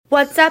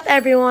What's up,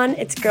 everyone?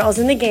 It's Girls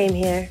in the Game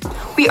here.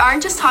 We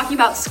aren't just talking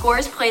about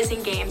scores, plays,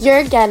 and games.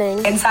 You're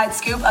getting inside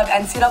scoop of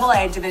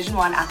NCAA Division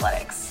I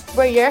athletics.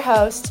 We're your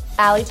hosts,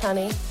 Allie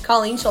Tunney,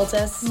 Colleen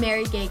Schultes,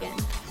 Mary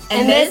Gagan.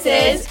 And this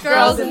is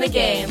Girls in the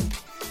Game.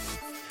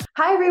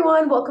 Hi,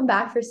 everyone. Welcome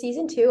back for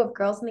Season 2 of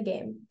Girls in the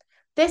Game.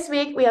 This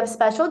week, we have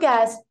special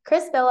guest,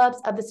 Chris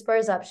Phillips of the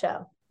Spurs Up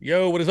Show.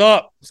 Yo, what is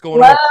up? What's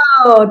going on?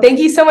 Whoa, thank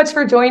you so much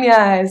for joining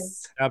us.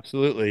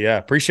 Absolutely, yeah.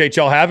 Appreciate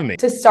y'all having me.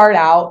 To start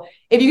out,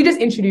 if you could just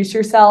introduce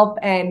yourself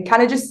and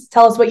kind of just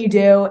tell us what you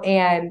do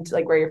and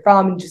like where you're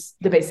from and just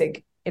the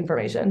basic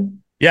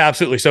information. Yeah,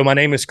 absolutely. So my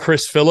name is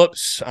Chris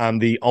Phillips. I'm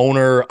the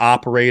owner,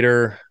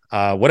 operator,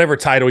 whatever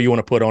title you want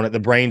to put on it, the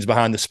brains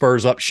behind the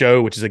Spurs Up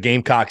Show, which is a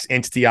Gamecocks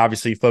entity,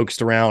 obviously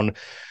focused around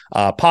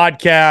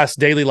podcasts,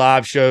 daily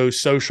live shows,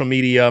 social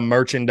media,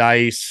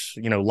 merchandise,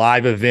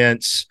 live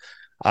events,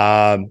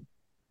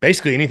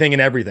 basically anything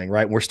and everything,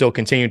 right? We're still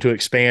continuing to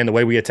expand the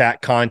way we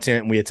attack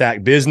content and we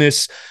attack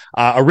business.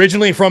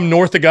 Originally from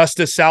North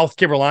Augusta, South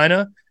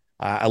Carolina.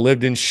 I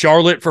lived in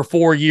Charlotte for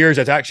 4 years.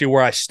 That's actually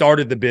where I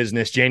started the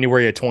business,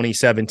 January of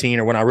 2017,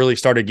 or when I really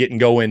started getting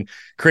going,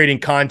 creating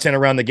content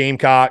around the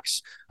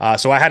Gamecocks.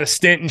 So I had a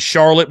stint in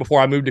Charlotte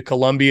before I moved to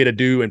Columbia to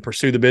do and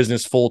pursue the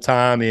business full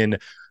time in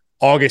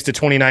August of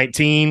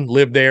 2019.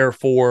 Lived there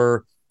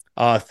for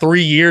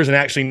 3 years and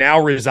actually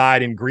now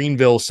reside in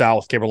Greenville,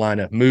 South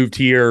Carolina. Moved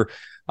here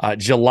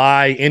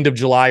end of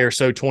July or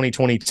so,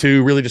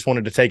 2022. Really just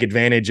wanted to take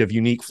advantage of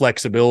unique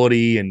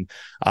flexibility and,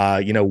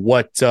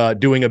 what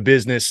doing a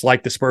business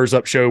like the Spurs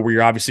Up Show where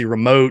you're obviously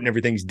remote and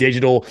everything's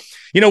digital,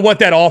 what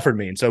that offered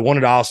me. And so I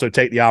wanted to also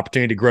take the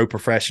opportunity to grow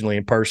professionally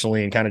and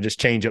personally and kind of just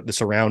change up the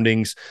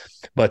surroundings.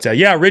 But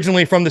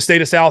originally from the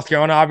state of South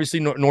Carolina, obviously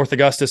North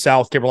Augusta,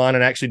 South Carolina,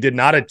 and actually did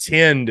not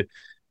attend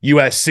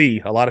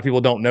USC. A lot of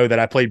people don't know that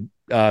I played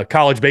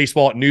college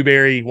baseball at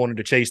Newberry, wanted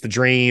to chase the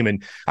dream,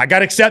 and I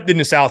got accepted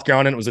into South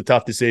Carolina, and it was a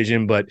tough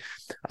decision, but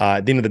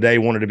at the end of the day,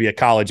 wanted to be a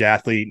college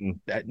athlete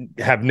and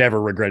have never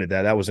regretted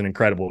that. That was an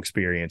incredible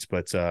experience,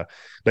 but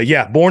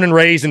yeah, born and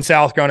raised in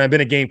South Carolina. I've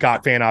been a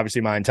Gamecock fan, obviously,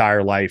 my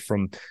entire life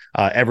from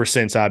ever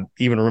since I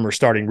even remember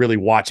starting really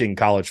watching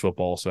college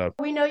football. So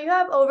we know you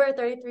have over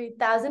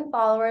 33,000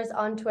 followers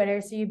on Twitter,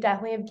 so you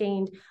definitely have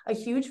gained a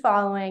huge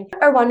following.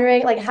 Are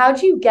wondering,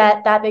 how'd you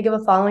get that big of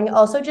a following?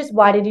 Also, just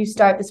why did you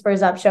start the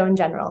Spurs Up Show in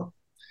general?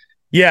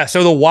 Yeah,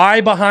 so the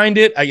why behind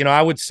it,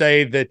 I would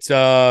say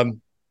that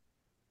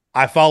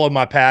I followed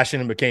my passion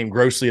and became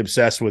grossly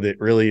obsessed with it,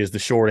 really is the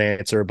short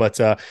answer. But,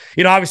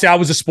 obviously I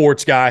was a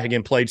sports guy.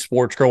 Again, played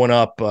sports growing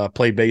up,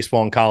 played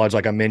baseball in college,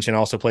 like I mentioned,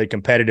 also played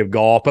competitive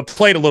golf, but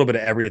played a little bit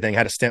of everything.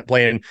 Had a stint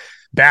playing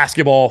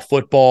basketball,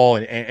 football,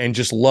 and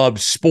just loved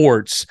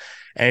sports.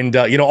 And,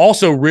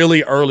 also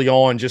really early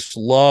on just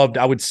loved,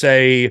 I would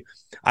say,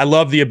 I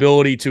love the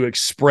ability to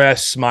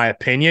express my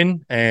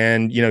opinion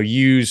and,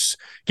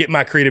 get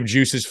my creative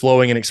juices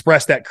flowing and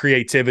express that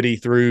creativity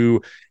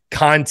through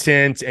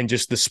content and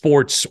just the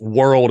sports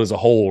world as a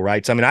whole,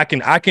 right? So,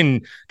 I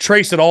can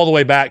trace it all the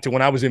way back to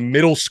when I was in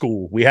middle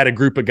school. We had a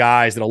group of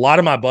guys that a lot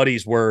of my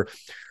buddies were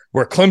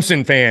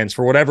Clemson fans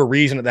for whatever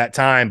reason at that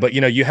time. But,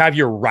 you have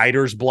your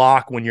writer's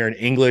block when you're in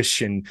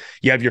English and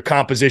you have your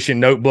composition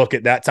notebook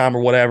at that time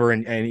or whatever,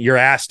 and you're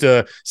asked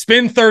to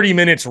spend 30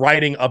 minutes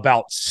writing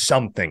about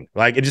something.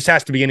 Like, it just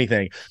has to be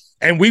anything.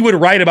 And we would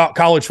write about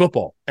college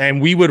football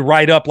and we would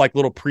write up like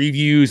little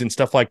previews and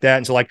stuff like that.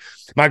 And so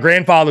my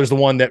grandfather's the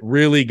one that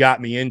really got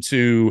me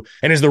into,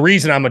 and is the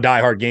reason I'm a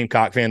diehard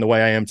Gamecock fan the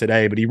way I am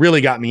today, but he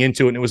really got me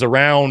into it. And it was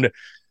around,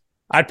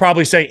 I'd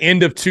probably say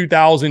end of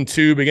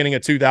 2002, beginning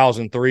of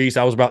 2003.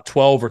 So I was about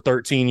 12 or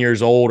 13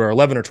 years old or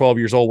 11 or 12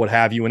 years old, what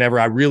have you, whenever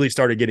I really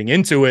started getting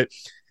into it.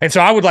 And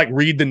so I would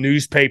read the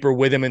newspaper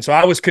with him. And so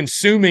I was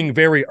consuming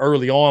very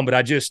early on, but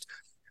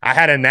I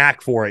had a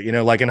knack for it.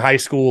 In high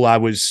school, I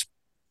was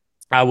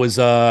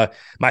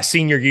my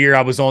senior year,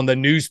 I was on the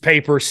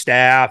newspaper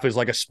staff as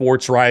a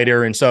sports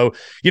writer. And so,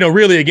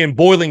 really, again,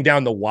 boiling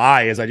down the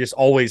why is I just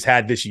always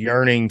had this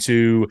yearning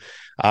to,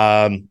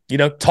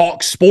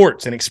 talk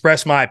sports and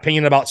express my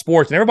opinion about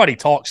sports. And everybody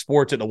talks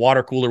sports at the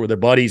water cooler with their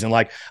buddies. And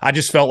I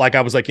just felt like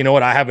I was you know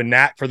what, I have a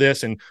knack for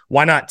this. And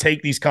why not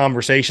take these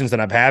conversations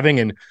that I'm having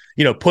and,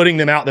 putting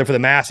them out there for the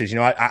masses?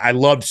 I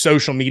loved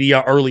social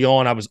media early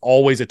on. I was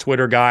always a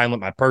Twitter guy and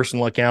my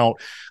personal account,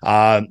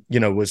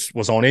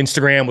 was on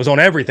Instagram, was on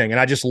everything. And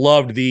I just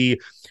loved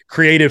the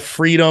creative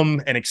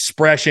freedom and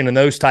expression and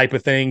those type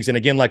of things. And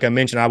again, like I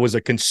mentioned, I was a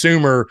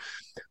consumer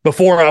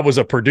before I was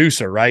a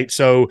producer, right?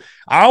 So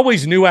I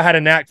always knew I had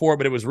a knack for it,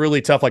 but it was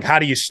really tough. How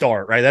do you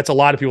start, right? That's a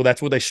lot of people,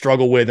 that's what they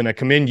struggle with. And I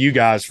commend you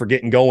guys for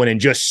getting going and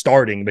just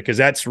starting, because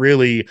that's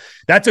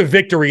a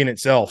victory in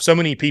itself. So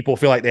many people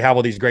feel like they have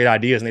all these great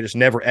ideas and they just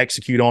never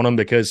execute on them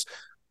because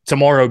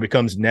tomorrow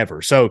becomes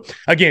never. So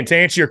again, to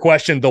answer your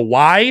question, the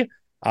why,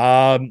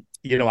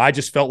 I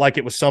just felt like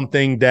it was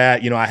something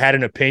that, I had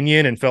an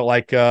opinion and felt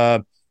like,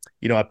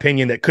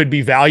 opinion that could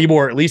be valuable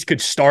or at least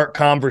could start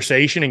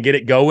conversation and get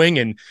it going.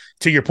 And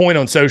to your point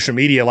on social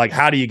media,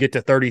 how do you get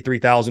to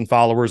 33,000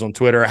 followers on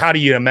Twitter? How do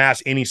you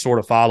amass any sort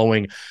of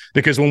following?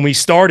 Because when we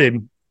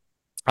started,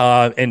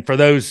 And for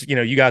those,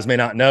 you guys may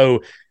not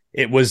know,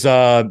 it was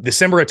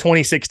December of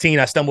 2016.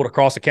 I stumbled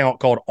across an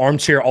account called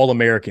Armchair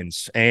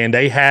All-Americans, and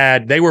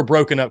they were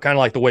broken up kind of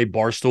like the way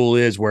Barstool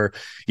is, where,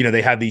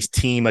 they have these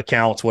team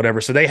accounts, whatever.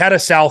 So they had a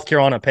South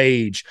Carolina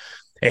page.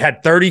 They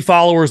had 30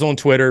 followers on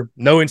Twitter,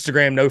 no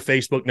Instagram, no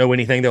Facebook, no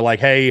anything. They're like,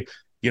 hey,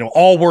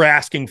 all we're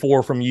asking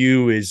for from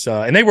you is,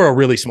 and they were a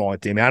really small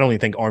team. I don't even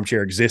think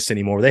Armchair exists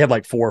anymore. They had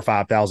like 4,000 or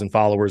 5,000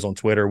 followers on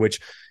Twitter, which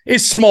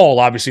is small,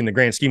 obviously, in the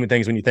grand scheme of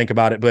things when you think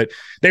about it. But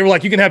they were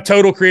like, you can have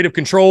total creative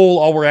control.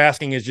 All we're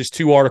asking is just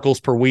 2 articles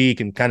per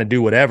week and kind of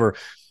do whatever.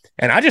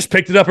 And I just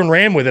picked it up and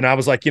ran with it. And I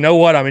was like, you know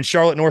what? I'm in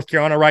Charlotte, North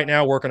Carolina right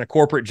now, working a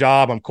corporate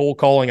job. I'm cold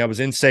calling. I was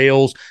in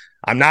sales.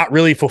 I'm not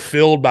really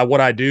fulfilled by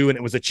what I do. And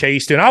it was a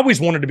chase to, and I always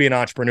wanted to be an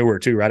entrepreneur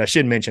too, right? I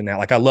should mention that.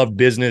 Like, I love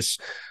business.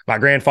 My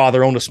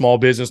grandfather owned a small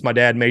business. My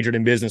dad majored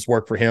in business,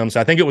 worked for him.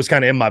 So I think it was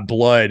kind of in my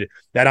blood,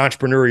 that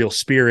entrepreneurial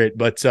spirit.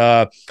 But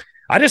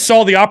I just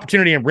saw the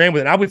opportunity and ran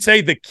with it. And I would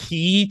say the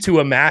key to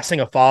amassing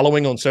a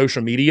following on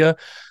social media,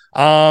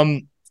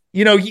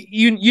 you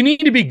need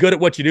to be good at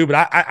what you do.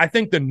 But I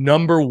think the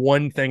number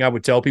one thing I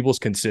would tell people is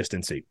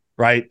consistency,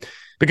 right?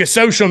 Because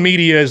social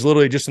media is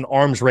literally just an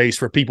arms race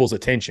for people's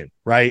attention,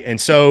 right? And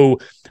so,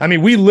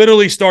 we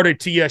literally started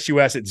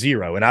TSUS at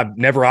 0, and I've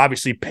never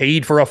obviously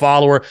paid for a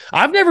follower.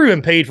 I've never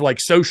even paid for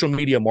like social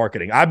media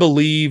marketing. I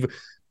believe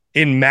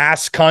in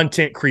mass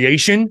content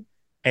creation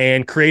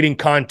and creating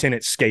content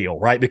at scale,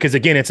 right? Because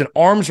again, it's an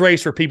arms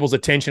race for people's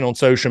attention on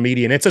social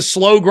media, and it's a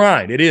slow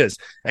grind. It is.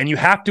 And you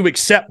have to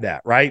accept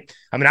that, right?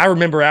 I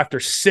remember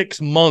after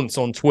 6 months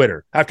on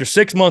Twitter, after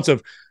 6 months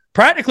of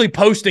practically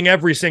posting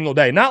every single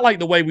day, not like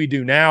the way we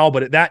do now,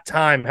 but at that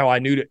time, how I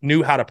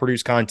knew how to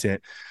produce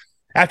content.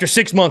 After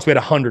 6 months, we had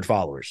 100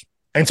 followers.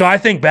 And so I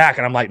think back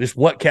and I'm like, this,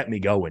 what kept me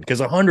going? Because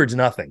 100's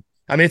nothing.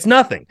 It's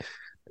nothing,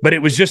 but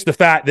it was just the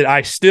fact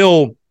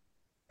that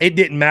it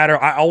didn't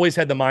matter. I always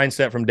had the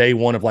mindset from day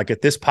one of like, if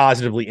this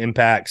positively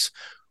impacts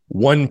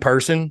one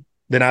person,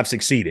 then I've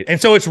succeeded. And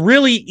so it's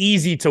really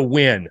easy to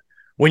win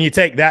when you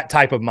take that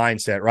type of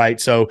mindset, right?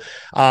 So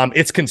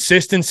it's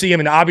consistency.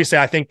 Obviously,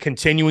 I think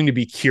continuing to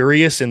be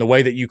curious in the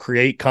way that you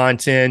create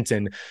content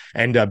and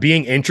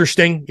being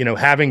interesting,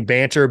 having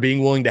banter,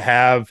 being willing to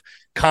have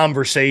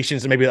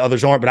conversations that maybe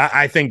others aren't. But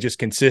I think just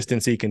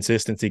consistency.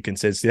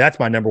 That's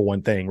my number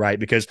one thing, right?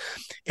 Because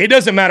it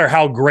doesn't matter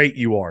how great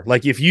you are.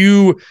 Like if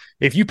you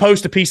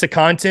post a piece of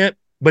content,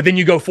 but then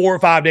you go 4 or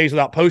 5 days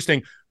without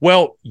posting,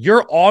 well,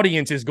 your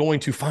audience is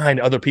going to find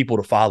other people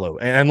to follow.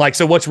 And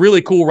so what's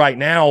really cool right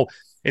now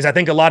is I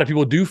think a lot of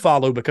people do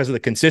follow because of the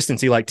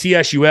consistency. Like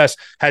TSUS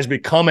has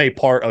become a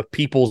part of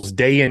people's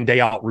day in, day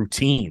out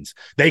routines.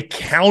 They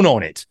count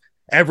on it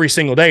every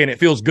single day, and it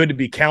feels good to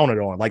be counted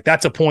on. Like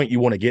that's a point you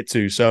want to get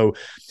to. So,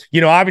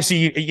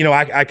 obviously,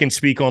 I can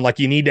speak on like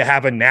you need to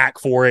have a knack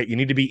for it. You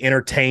need to be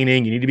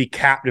entertaining. You need to be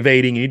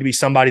captivating. You need to be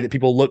somebody that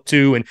people look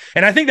to. And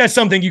I think that's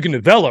something you can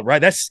develop,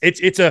 right?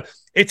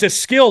 It's a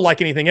skill like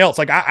anything else.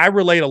 Like I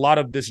relate a lot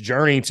of this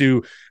journey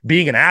to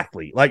being an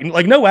athlete. Like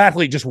no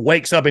athlete just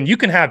wakes up, and you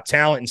can have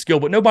talent and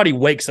skill, but nobody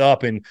wakes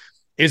up and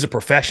is a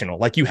professional.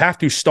 Like you have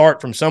to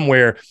start from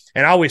somewhere.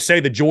 And I always say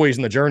the joy is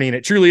in the journey, and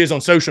it truly is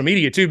on social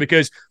media too,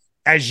 because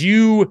as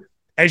you're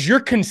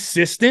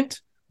consistent,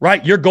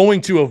 right, you're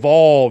going to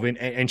evolve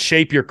and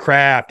shape your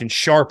craft and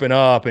sharpen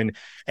up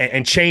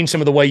and change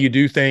some of the way you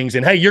do things.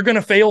 And hey, you're going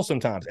to fail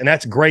sometimes. And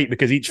that's great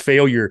because each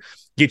failure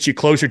gets you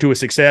closer to a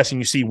success,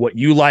 and you see what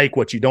you like,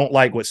 what you don't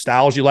like, what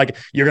styles you like.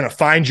 You're going to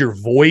find your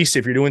voice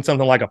if you're doing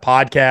something like a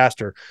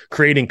podcast or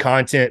creating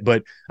content.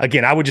 But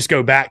again, I would just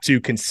go back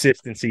to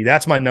consistency.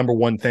 That's my number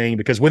one thing,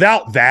 because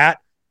without that,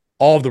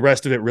 all of the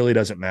rest of it really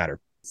doesn't matter.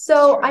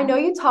 So I know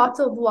you talked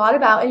a lot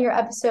about in your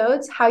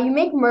episodes how you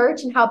make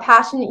merch and how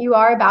passionate you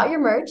are about your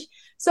merch.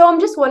 So I'm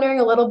just wondering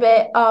a little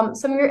bit,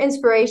 some of your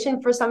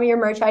inspiration for some of your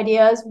merch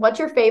ideas. What's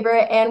your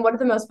favorite, and what are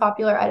the most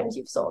popular items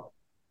you've sold?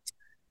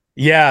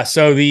 Yeah.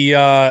 So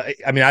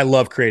I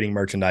love creating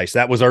merchandise.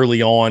 That was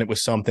early on. It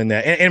was something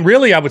that, and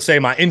really I would say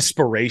my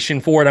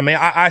inspiration for it.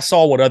 I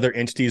saw what other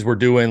entities were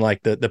doing,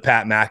 like the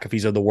Pat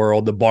McAfees of the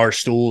world, the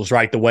Barstools,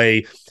 right?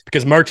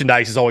 Because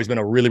merchandise has always been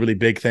a really, really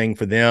big thing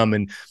for them.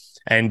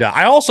 And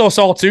I also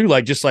saw too,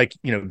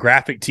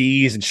 graphic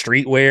tees and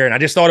streetwear. And I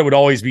just thought it would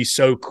always be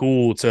so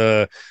cool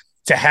to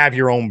have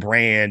your own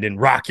brand and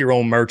rock your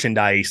own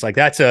merchandise. Like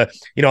that's a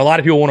lot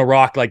of people want to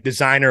rock like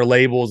designer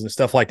labels and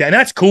stuff like that. And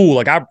that's cool.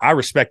 Like I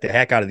respect the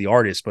heck out of the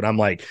artist, but I'm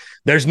like,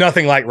 there's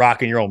nothing like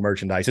rocking your own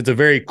merchandise. It's a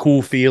very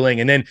cool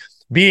feeling. And then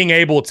being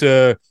able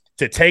to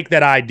take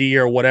that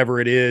idea or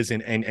whatever it is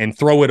and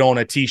throw it on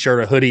a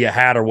t-shirt, a hoodie, a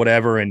hat or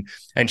whatever, and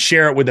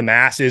share it with the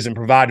masses and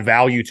provide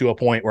value to a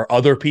point where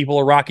other people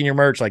are rocking your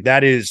merch. Like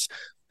that is,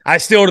 I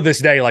still to this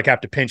day, like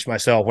have to pinch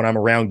myself when I'm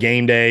around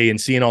game day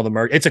and seeing all the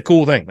merch. It's a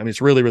cool thing.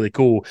 It's really, really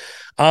cool.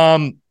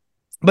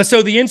 But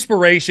so the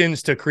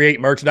inspirations to create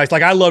merchandise,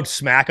 like I loved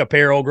Smack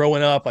Apparel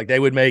growing up. Like they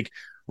would make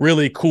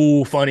really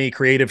cool, funny,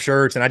 creative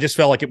shirts. And I just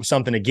felt like it was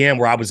something again,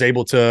 where I was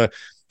able to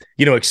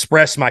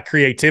express my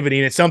creativity.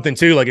 And it's something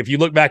too, like if you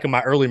look back at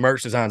my early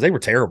merch designs, they were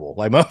terrible.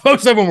 Like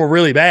most of them were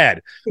really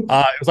bad. It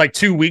was like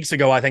 2 weeks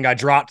ago, I think I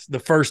dropped the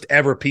first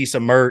ever piece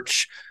of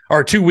merch,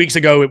 or 2 weeks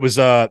ago, it was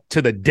to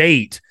the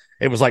date.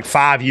 It was like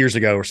 5 years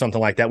ago or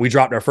something like that. We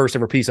dropped our first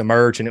ever piece of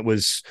merch, and it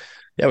was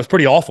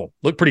pretty awful.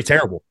 Looked pretty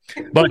terrible.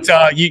 But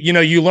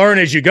you learn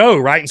as you go,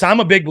 right? And so I'm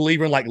a big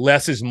believer in like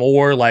less is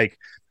more. Like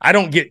I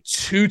don't get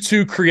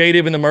too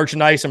creative in the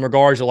merchandise in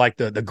regards to like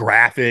the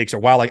graphics or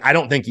like I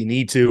don't think you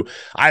need to.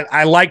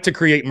 I like to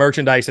create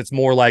merchandise that's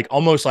more like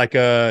almost like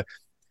a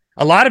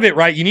lot of it,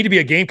 right? You need to be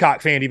a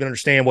Gamecock fan to even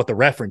understand what the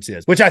reference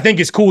is, which I think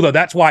is cool though.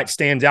 That's why it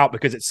stands out,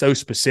 because it's so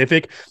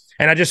specific.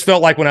 And I just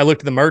felt like when I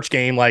looked at the merch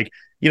game, like,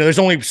 there's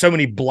only so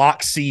many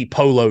Block C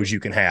polos you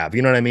can have.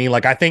 You know what I mean?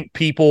 Like, I think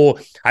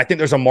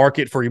there's a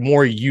market for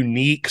more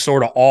unique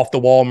sort of off the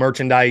wall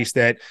merchandise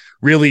that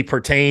really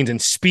pertains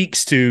and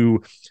speaks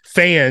to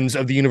fans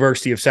of the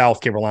University of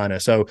South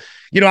Carolina. So,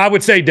 I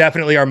would say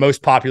definitely our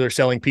most popular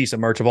selling piece of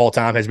merch of all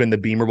time has been the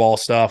Beamer Ball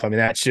stuff. I mean,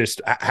 that's just,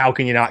 how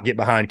can you not get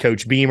behind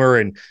Coach Beamer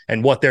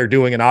and what they're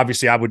doing? And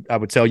obviously I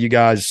would tell you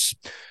guys,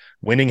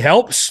 winning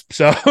helps.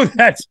 So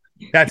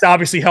that's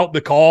obviously helped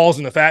the cause,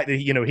 and the fact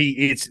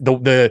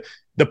that,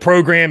 the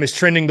program is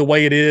trending the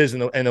way it is,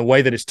 and the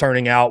way that it's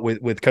turning out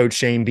with Coach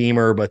Shane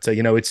Beamer. But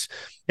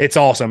it's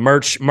awesome.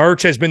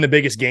 Merch has been the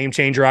biggest game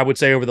changer, I would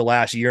say, over the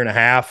last year and a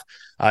half,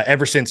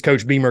 ever since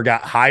Coach Beamer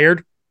got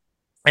hired.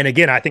 And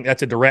again, I think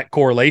that's a direct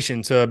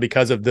correlation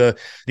because of the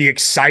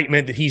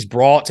excitement that he's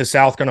brought to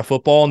South Carolina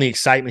football and the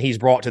excitement he's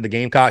brought to the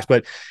Gamecocks.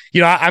 But,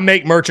 I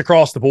make merch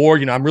across the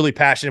board. I'm really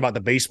passionate about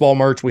the baseball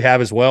merch we have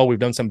as well. We've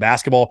done some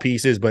basketball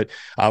pieces, but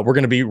we're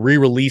going to be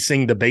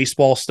re-releasing the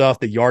baseball stuff,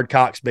 the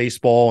Yardcocks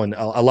baseball, and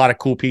a lot of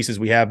cool pieces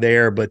we have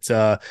there. But,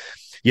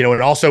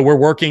 and also we're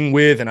working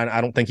with, and I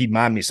don't think he'd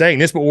mind me saying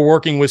this, but we're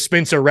working with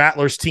Spencer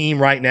Rattler's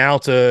team right now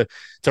to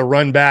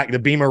run back the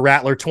Beamer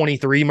Rattler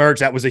 23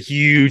 merch. That was a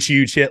huge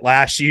hit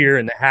last year,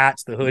 and the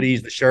hats, the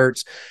hoodies, the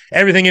shirts,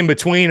 everything in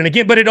between. And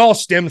again, but it all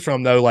stems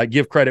from, though, like,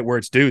 give credit where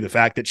it's due, the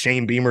fact that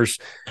Shane Beamer's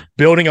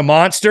building a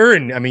monster.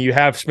 And I mean, you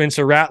have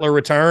Spencer Rattler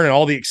return and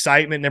all the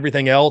excitement and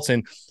everything else.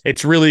 And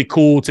it's really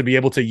cool to be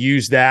able to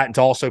use that and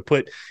to also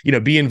put,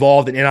 be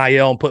involved in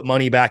NIL and put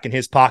money back in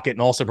his pocket,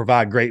 and also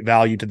provide great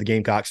value to the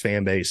Gamecocks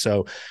fan base.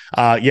 So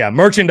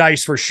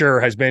merchandise for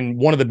sure has been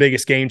one of the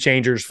biggest game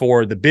changers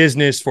for the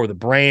business, for the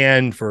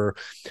brand, for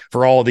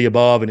all of the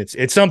above. And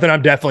it's something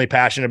I'm definitely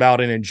passionate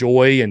about and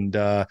enjoy. And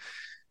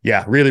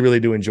really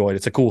do enjoy it.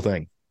 It's a cool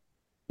thing.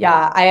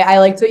 Yeah, I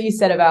liked what you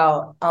said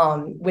about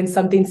when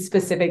something's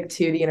specific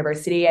to the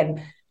university.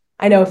 And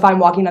I know if I'm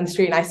walking down the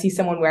street and I see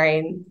someone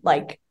wearing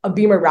like a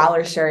Beamer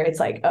Rattler shirt, it's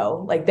like,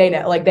 oh, like they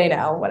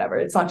know, whatever.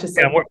 It's not just.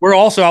 Like, we're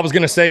also, I was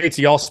going to say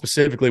to y'all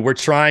specifically, we're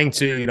trying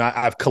to,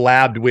 I've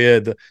collabed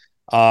with,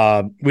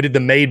 we did the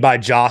Made by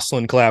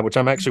Jocelyn collab, which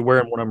I'm actually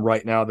wearing one of them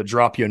right now, the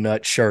Drop Your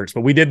Nut shirts.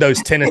 But we did those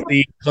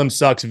Tennessee Clem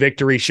Sucks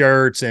victory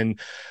shirts.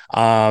 And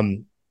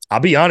I'll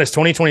be honest,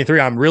 2023,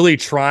 I'm really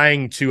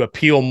trying to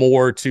appeal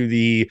more to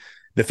the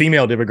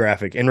female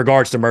demographic in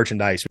regards to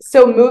merchandise.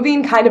 So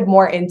moving kind of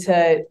more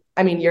into,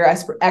 your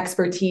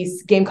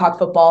expertise, Gamecock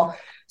football.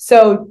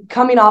 So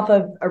coming off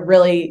of a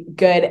really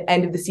good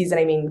end of the season,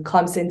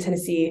 Clemson,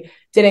 Tennessee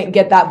didn't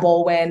get that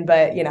bowl win,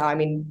 but,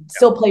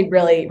 still played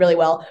really, really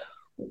well.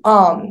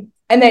 And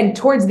then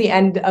towards the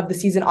end of the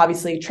season,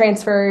 obviously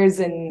transfers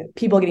and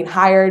people getting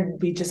hired.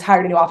 We just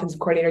hired a new offensive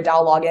coordinator,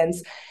 Dowell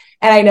Loggins.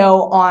 And I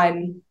know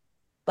on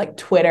like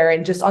Twitter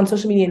and just on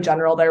social media in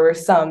general, there were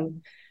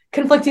some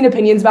conflicting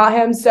opinions about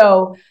him.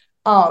 So,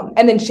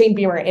 and then Shane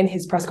Beamer in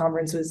his press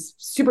conference was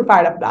super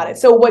fired up about it.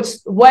 So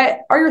what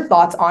are your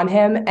thoughts on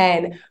him,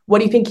 and what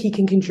do you think he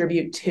can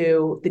contribute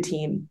to the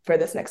team for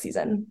this next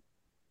season?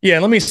 Yeah,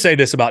 let me say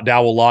this about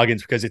Dowell Loggins,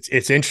 because it's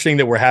interesting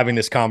that we're having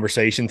this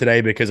conversation today,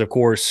 because of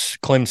course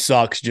Clem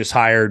Sucks just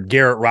hired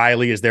Garrett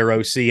Riley as their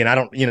OC, and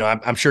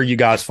I'm sure you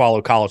guys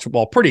follow college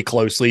football pretty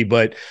closely,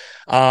 but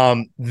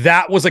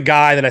that was a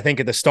guy that I think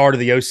at the start of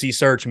the OC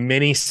search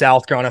many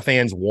South Carolina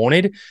fans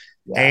wanted.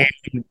 Yeah.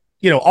 And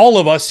all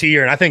of us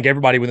here, and I think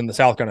everybody within the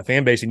South Carolina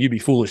fan base, and you'd be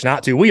foolish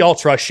not to, we all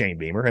trust Shane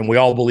Beamer and we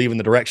all believe in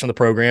the direction of the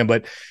program.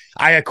 But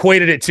I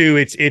equated it to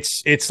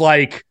it's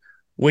like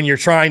when you're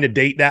trying to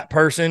date that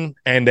person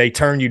and they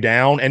turn you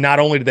down, and not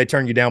only do they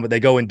turn you down, but they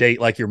go and date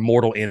like your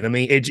mortal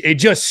enemy. It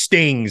just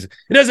stings.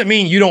 It doesn't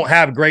mean you don't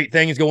have great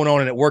things going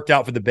on and it worked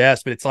out for the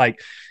best, but it's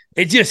like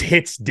it just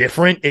hits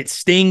different. It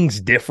stings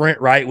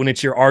different, right? When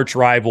it's your arch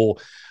rival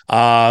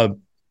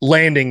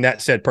landing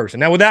that said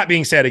person. Now, with that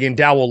being said, again,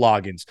 Dowell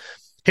Loggins,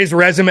 his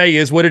resume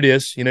is what it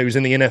is. He was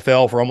in the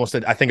NFL for almost,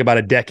 I think, about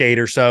a decade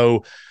or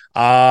so.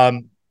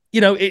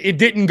 It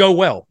didn't go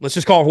well. Let's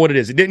just call it what it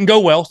is. It didn't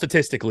go well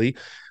statistically.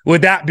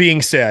 With that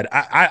being said,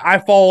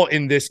 I fall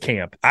in this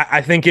camp.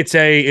 I think it's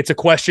a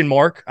question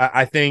mark.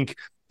 I think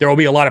there will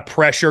be a lot of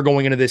pressure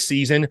going into this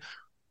season.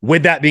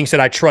 With that being said,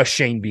 I trust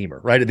Shane Beamer,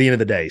 right, at the end of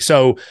the day.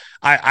 So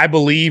I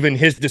believe in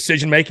his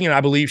decision-making, and I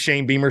believe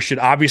Shane Beamer should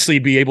obviously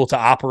be able to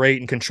operate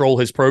and control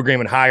his program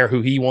and hire who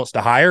he wants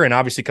to hire. And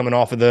obviously coming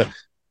off of the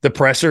the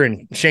presser,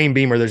 and Shane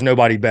Beamer, there's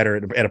nobody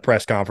better at a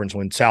press conference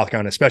when South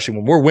Carolina, especially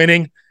when we're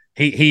winning.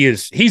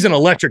 He's an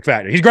electric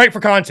factor. He's great for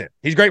content.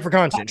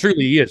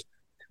 Truly he is.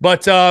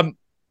 But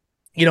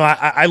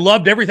I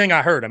loved everything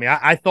I heard. I mean,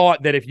 I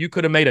thought that if you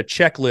could have made a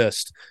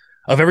checklist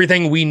of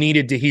everything we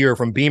needed to hear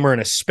from Beamer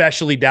and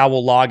especially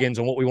Dowell Loggins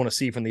and what we want to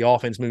see from the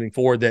offense moving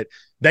forward, that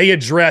they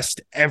addressed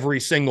every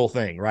single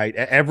thing, right?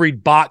 Every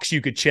box you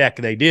could check,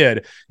 they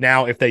did.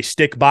 Now, if they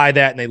stick by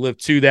that and they live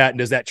to that, and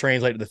does that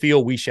translate to the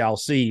field, we shall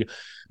see.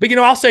 But,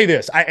 I'll say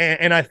this,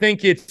 I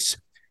think it's,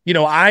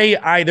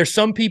 there's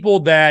some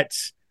people that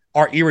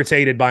are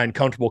irritated by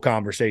uncomfortable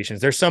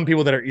conversations. There's some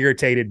people that are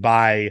irritated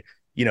by,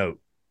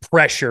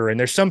 pressure, and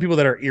there's some people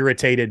that are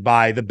irritated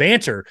by the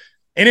banter.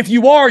 And if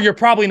you are, you're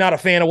probably not a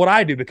fan of what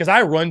I do, because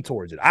I run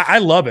towards it. I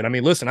love it. I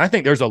mean, listen, I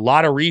think there's a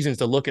lot of reasons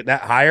to look at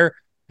that hire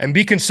and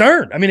be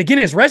concerned. I mean, again,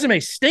 his resume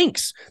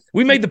stinks.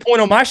 We made the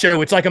point on my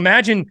show. It's like,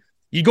 imagine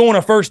you go on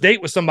a first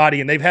date with somebody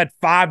and they've had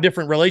 5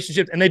 different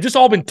relationships and they've just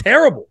all been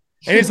terrible.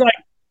 And it's like,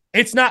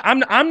 it's not,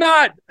 I'm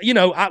not,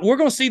 we're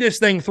going to see this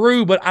thing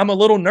through, but I'm a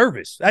little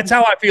nervous. That's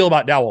how I feel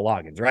about Dowell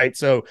Loggins, right?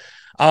 So,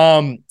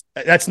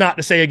 that's not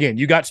to say, again,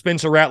 you got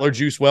Spencer Rattler,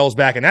 Juice Wells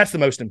back, and that's the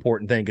most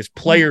important thing, because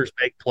players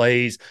make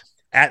plays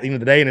at the end of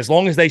the day. And as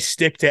long as they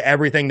stick to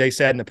everything they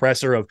said in the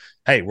presser of,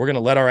 hey, we're going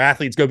to let our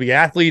athletes go be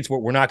athletes.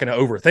 We're not going to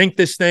overthink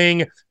this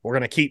thing. We're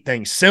going to keep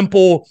things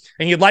simple.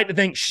 And you'd like to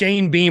think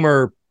Shane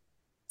Beamer,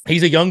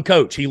 he's a young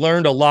coach. He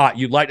learned a lot.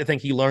 You'd like to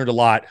think he learned a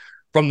lot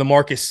from the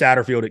Marcus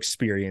Satterfield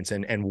experience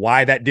and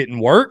why that didn't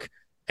work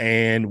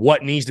and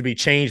what needs to be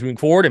changed moving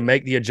forward, and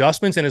make the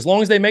adjustments. And as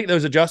long as they make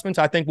those adjustments,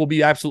 I think we'll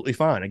be absolutely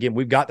fine. Again,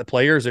 we've got the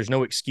players. There's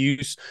no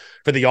excuse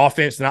for the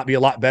offense to not be a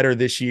lot better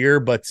this year.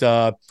 But,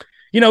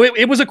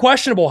 it was a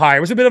questionable hire.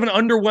 It was a bit of an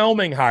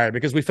underwhelming hire,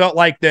 because we felt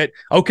like that,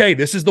 okay,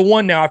 this is the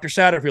one now after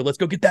Satterfield. Let's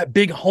go get that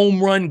big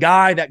home run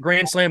guy, that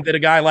grand slam that a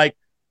guy like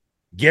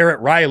Garrett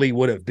Riley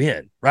would have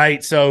been,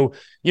 right? So,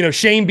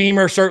 Shane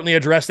Beamer certainly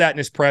addressed that in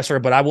his presser,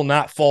 but I will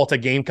not fault a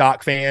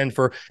Gamecock fan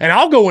and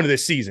I'll go into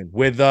this season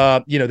with,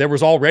 there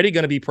was already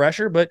going to be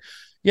pressure, but,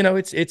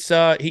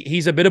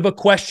 he's a bit of a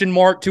question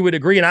mark to a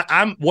degree.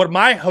 And what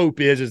my hope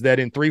is that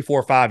in 3,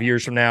 4, 5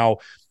 years from now,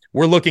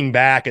 we're looking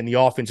back and the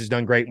offense has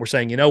done great. And we're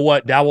saying, you know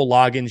what? Dowell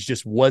Loggins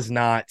just was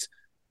not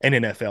an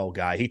NFL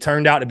guy. He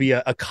turned out to be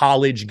a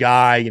college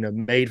guy,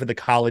 made for the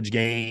college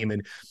game.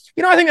 And,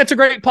 I think that's a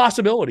great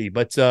possibility.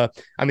 But,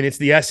 it's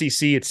the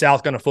SEC, it's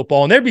South Carolina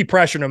football, and there'd be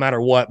pressure no matter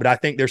what. But I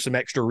think there's some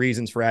extra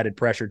reasons for added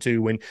pressure,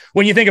 too. When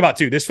you think about,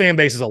 too, this fan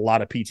base has a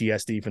lot of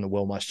PTSD from the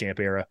Will Muschamp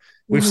era.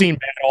 We've seen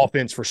bad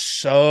offense for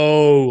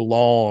so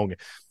long.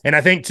 And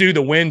I think, too,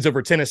 the wins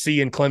over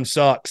Tennessee and Clem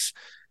sucks.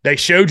 They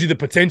showed you the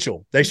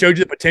potential. They showed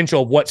you the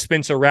potential of what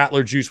Spencer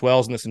Rattler, Juice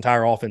Wells, and this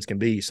entire offense can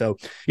be. So,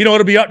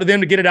 it'll be up to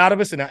them to get it out of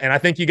us. And I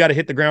think you got to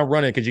hit the ground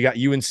running, because you got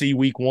UNC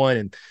week 1,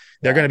 and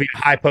they're going to be a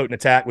high potent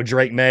attack with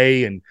Drake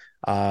May. And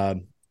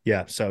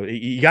so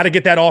you got to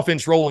get that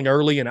offense rolling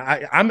early. And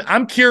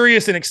I'm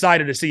curious and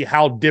excited to see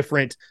how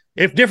different,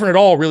 if different at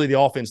all, really the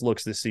offense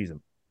looks this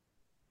season.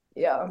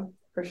 Yeah.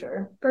 For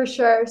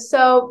sure.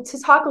 So to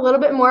talk a little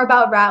bit more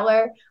about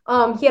Rattler,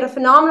 he had a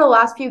phenomenal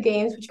last few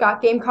games, which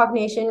got Gamecock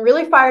Nation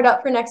really fired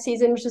up for next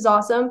season, which is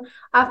awesome.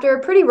 After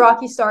a pretty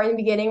rocky start in the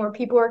beginning where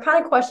people were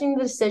kind of questioning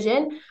the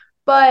decision,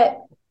 but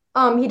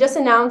he just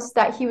announced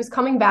that he was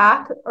coming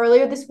back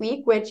earlier this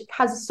week, which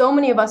has so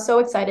many of us so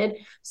excited.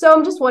 So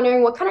I'm just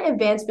wondering, what kind of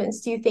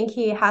advancements do you think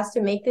he has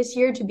to make this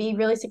year to be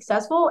really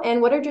successful?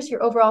 And what are just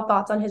your overall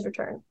thoughts on his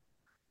return?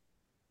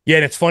 Yeah,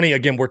 and it's funny,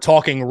 again, we're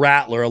talking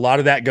Rattler. A lot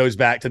of that goes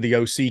back to the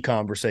OC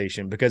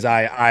conversation, because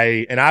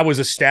I was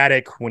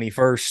ecstatic when he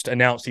first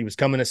announced he was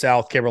coming to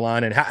South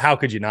Carolina. And how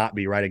could you not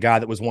be, right? A guy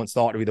that was once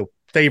thought to be the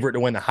favorite to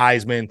win the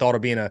Heisman, thought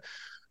of being a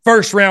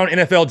first-round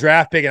NFL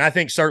draft pick, and I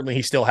think certainly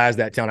he still has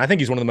that talent. I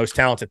think he's one of the most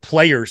talented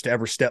players to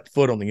ever step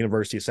foot on the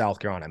University of South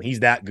Carolina. I mean,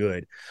 he's that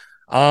good.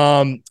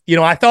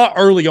 I thought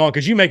early on,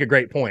 because you make a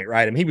great point,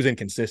 right? I mean, he was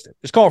inconsistent.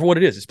 Just call it for what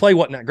it is. His play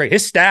wasn't that great.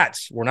 His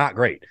stats were not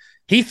great.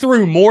 He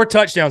threw more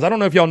touchdowns. I don't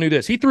know if y'all knew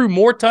this. He threw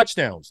more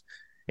touchdowns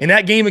in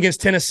that game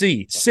against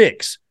Tennessee,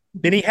 6,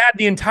 than he had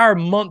the entire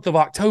month of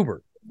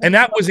October. And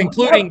that was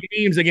including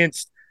games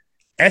against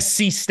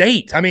SC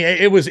State. I mean,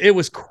 it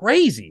was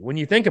crazy when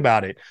you think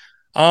about it.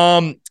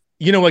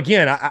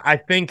 Again, I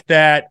think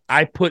that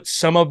I put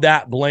some of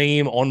that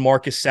blame on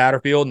Marcus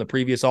Satterfield and the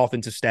previous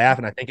offensive staff,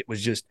 and I think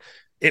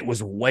it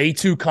was way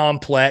too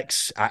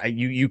complex.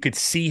 You could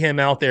see him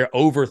out there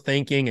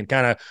overthinking and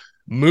kind of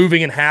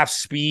moving in half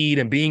speed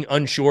and being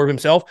unsure of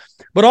himself.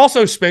 But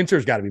also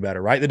Spencer's got to be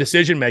better, right? The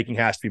decision-making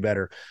has to be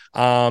better.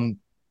 I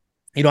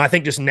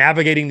think just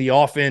navigating the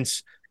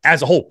offense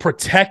as a whole,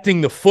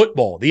 protecting the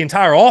football, the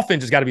entire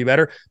offense has got to be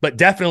better, but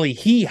definitely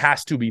he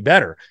has to be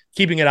better,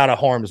 keeping it out of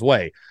harm's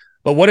way.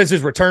 But what does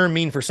his return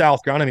mean for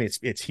South Carolina? I mean,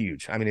 it's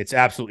huge. I mean, it's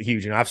absolutely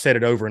huge. And I've said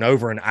it over and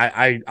over, and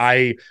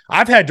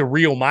I've had to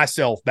reel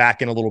myself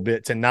back in a little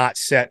bit to not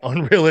set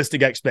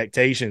unrealistic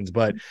expectations.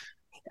 But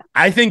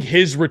I think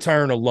his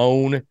return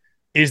alone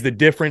is the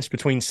difference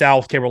between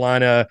South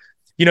Carolina,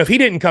 if he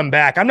didn't come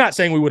back, I'm not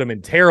saying we would have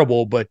been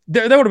terrible, but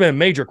there would have been a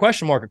major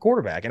question mark at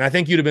quarterback. And I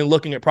think you'd have been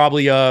looking at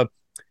probably a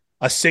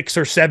 6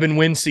 or 7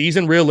 win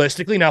season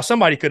realistically. Now,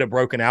 somebody could have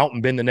broken out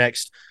and been the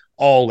next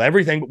all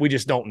everything, but we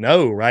just don't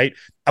know, right?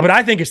 But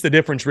I think it's the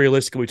difference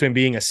realistically between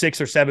being a 6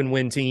 or 7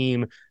 win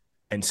team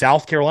and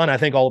South Carolina. I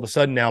think all of a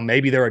sudden now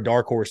maybe they're a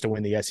dark horse to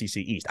win the SEC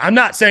East. I'm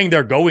not saying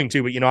they're going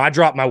to, but, I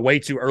dropped my way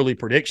too early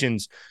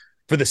predictions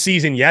for the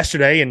season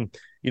yesterday. And,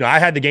 I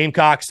had the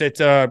Gamecocks at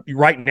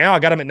right now, I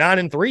got them at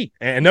 9-3.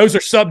 And those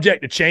are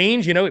subject to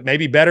change. It may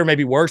be better,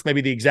 maybe worse,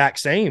 maybe the exact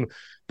same.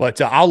 But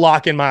I'll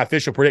lock in my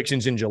official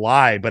predictions in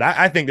July. But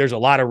I think there's a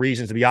lot of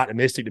reasons to be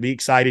optimistic, to be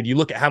excited. You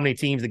look at how many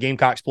teams the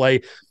Gamecocks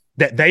play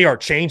that they are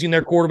changing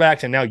their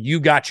quarterbacks, and now you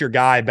got your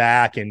guy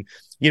back. And,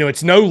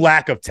 it's no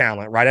lack of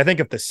talent, right? I think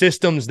if the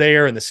system's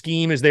there and the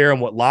scheme is there and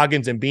what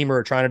Loggins and Beamer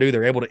are trying to do,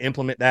 they're able to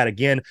implement that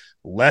again.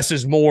 Less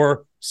is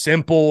more,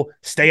 simple,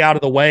 stay out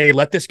of the way.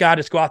 Let this guy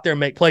just go out there and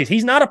make plays.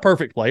 He's not a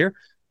perfect player.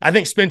 I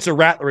think Spencer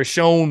Rattler has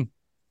shown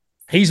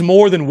he's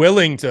more than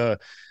willing to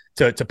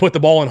put the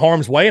ball in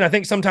harm's way. And I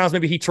think sometimes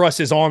maybe he trusts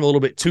his arm a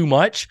little bit too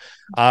much.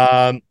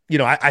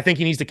 I think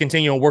he needs to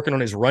continue on working on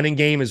his running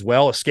game as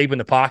well, escaping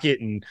the pocket.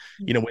 And,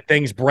 when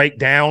things break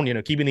down,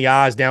 keeping the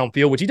eyes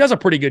downfield, which he does a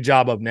pretty good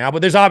job of now,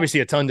 but there's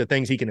obviously a ton of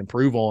things he can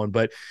improve on,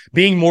 but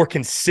being more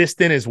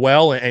consistent as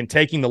well and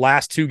taking the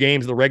last 2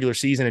 games of the regular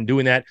season and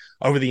doing that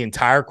over the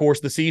entire course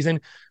of the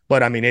season.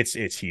 But,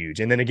 it's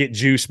huge. And then to get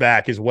Juice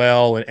back as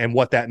well and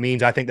what that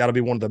means, I think that'll be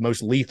one of the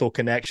most lethal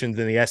connections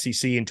in the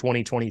SEC in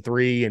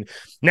 2023. And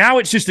now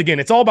it's just, again,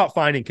 it's all about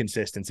finding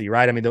consistency,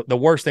 right? The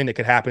worst thing that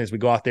could happen is we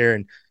go out there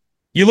and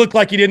you look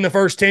like you did in the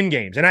first 10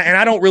 games. And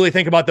I don't really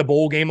think about the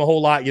bowl game a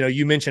whole lot.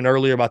 You mentioned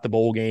earlier about the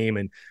bowl game.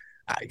 And,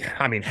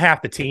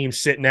 half the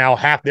team's sitting out,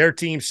 half their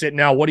team's sitting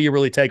out. What do you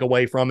really take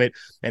away from it?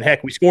 And,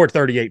 heck, we scored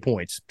 38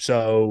 points.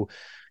 So –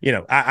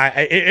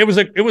 it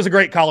was a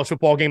great college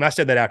football game. I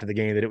said that after the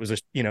game that it was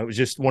it was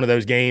just one of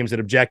those games that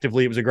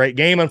objectively it was a great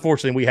game.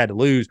 Unfortunately, we had to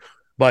lose,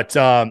 but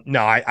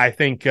no, I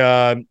think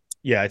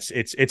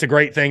it's a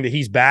great thing that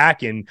he's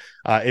back, and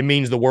it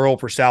means the world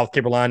for South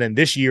Carolina. And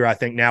this year, I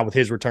think now with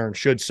his return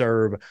should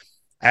serve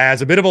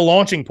as a bit of a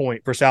launching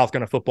point for South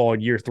Carolina football in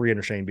year 3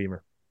 under Shane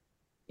Beamer.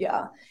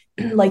 Yeah,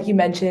 like you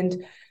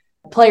mentioned,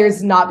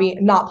 players not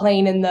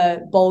playing in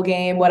the bowl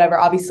game, whatever.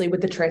 Obviously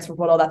with the transfer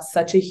portal, that's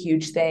such a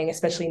huge thing,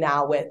 especially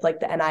now with like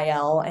the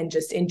NIL and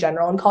just in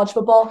general in college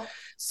football.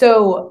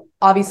 So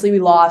obviously we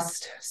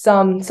lost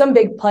some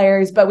big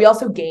players, but we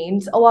also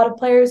gained a lot of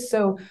players.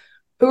 So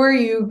who are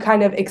you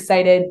kind of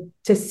excited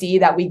to see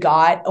that we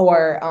got,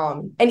 or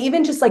and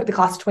even just like the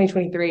class of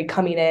 2023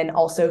 coming in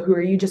also, who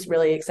are you just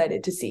really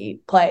excited to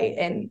see play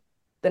in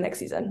the next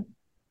season?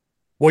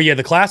 Well, yeah,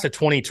 the class of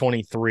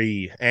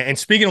 2023, and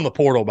speaking on the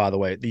portal, by the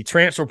way, the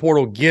transfer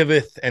portal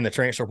giveth and the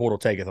transfer portal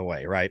taketh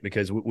away, right?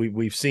 Because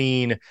we've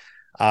seen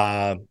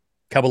a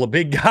couple of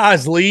big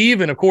guys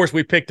leave, and of course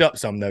we picked up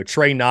some, though.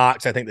 Trey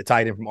Knox, I think the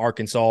tight end from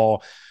Arkansas,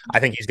 I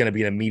think he's going to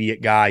be an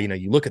immediate guy.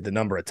 You look at the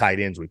number of tight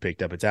ends we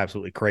picked up, it's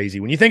absolutely crazy.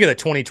 When you think of the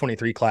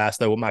 2023 class,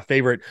 though, my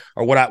favorite,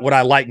 or what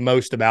I like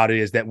most about it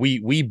is that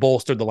we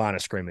bolstered the line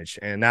of scrimmage,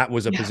 and that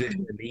was a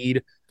position of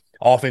need.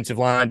 Offensive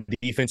line,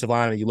 defensive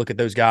line, and you look at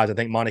those guys, I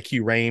think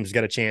Montague Rames has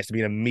got a chance to be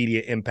an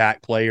immediate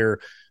impact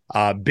player.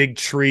 Big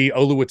Tree,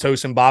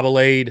 Oluwatosin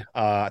Babalade,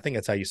 I think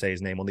that's how you say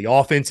his name, on the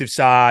offensive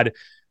side.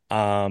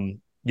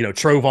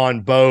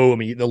 Trovon Bowe.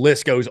 The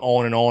list goes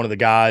on and on of the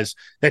guys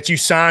that you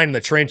sign in the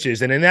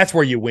trenches, and that's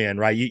where you win,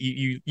 right?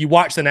 You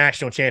watch the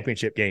national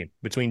championship game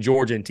between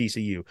Georgia and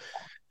TCU.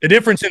 The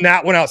difference in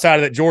that one, outside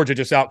of that, Georgia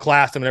just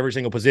outclassed them in every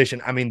single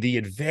position. The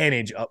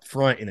advantage up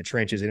front in the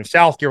trenches. And if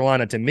South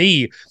Carolina, to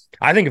me,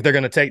 I think if they're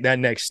going to take that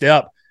next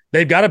step,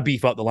 they've got to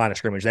beef up the line of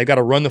scrimmage. They've got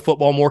to run the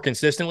football more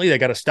consistently. They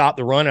got to stop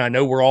the run. And I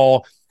know we're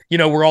all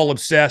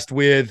obsessed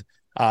with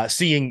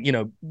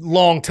seeing,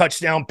 long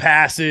touchdown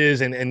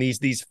passes and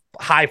these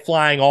high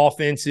flying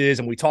offenses.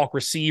 And we talk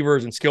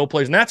receivers and skill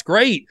players, and that's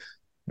great.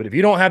 But if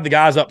you don't have the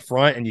guys up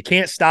front and you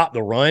can't stop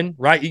the run,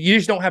 right, you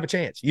just don't have a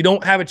chance. You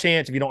don't have a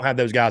chance if you don't have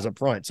those guys up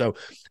front. So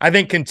I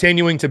think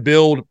continuing to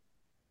build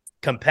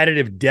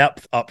competitive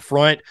depth up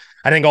front.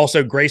 I think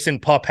also Grayson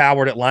Pup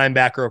Howard at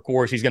linebacker, of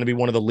course, he's going to be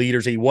one of the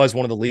leaders. He was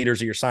one of the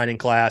leaders of your signing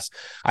class.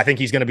 I think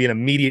he's going to be an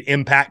immediate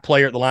impact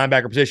player at the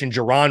linebacker position.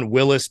 Jerron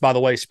Willis, by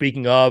the way,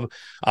 speaking of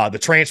the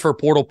transfer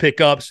portal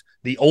pickups,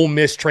 the Ole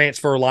Miss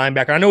transfer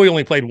linebacker. I know he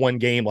only played 1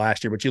 game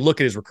last year, but you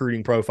look at his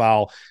recruiting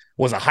profile,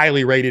 was a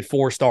highly rated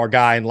 4-star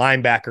guy, and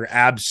linebacker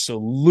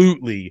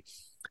absolutely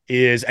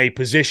is a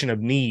position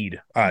of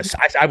need. I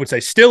would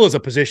say still is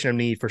a position of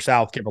need for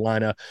South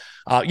Carolina.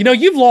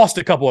 You've lost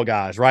a couple of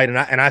guys, right?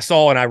 And I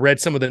saw and I read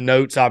some of the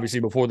notes,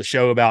 obviously, before the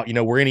show about,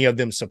 were any of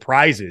them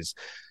surprises?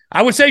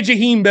 I would say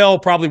Jaheim Bell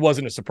probably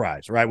wasn't a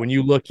surprise, right? When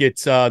you look at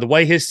the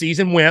way his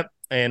season went,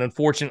 and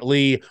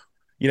unfortunately,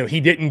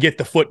 he didn't get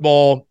the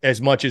football as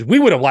much as we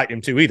would have liked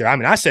him to either.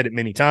 I said it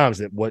many times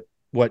that what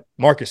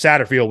Marcus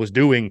Satterfield was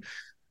doing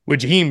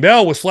with Jaheim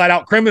Bell was flat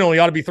out criminal. He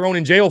ought to be thrown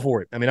in jail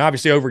for it. I mean,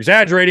 obviously over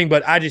exaggerating,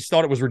 but I just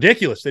thought it was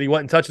ridiculous that he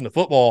wasn't touching the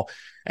football.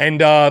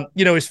 And,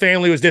 his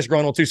family was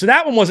disgruntled too. So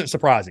that one wasn't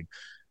surprising.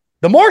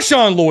 The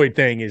Marshawn Lloyd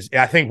thing is,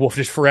 I think, will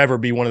just forever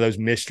be one of those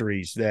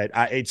mysteries that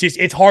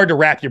it's hard to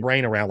wrap your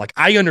brain around. Like,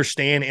 I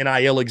understand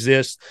NIL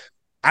exists.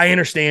 I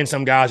understand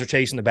some guys are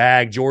chasing the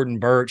bag, Jordan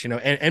Birch,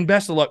 and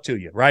best of luck to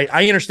you, right?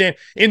 I understand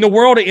in the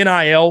world of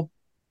NIL,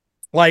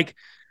 like,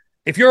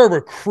 if you're a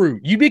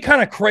recruit, you'd be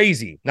kind of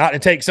crazy not to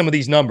take some of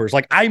these numbers.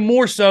 Like, I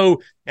more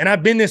so, and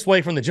I've been this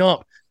way from the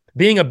jump,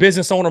 being a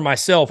business owner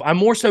myself, I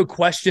more so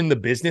question the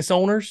business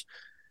owners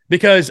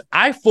because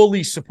I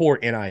fully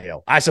support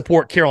NIL. I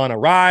support Carolina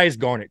Rise,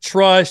 Garnet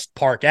Trust,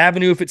 Park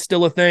Avenue, if it's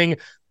still a thing,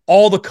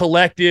 all the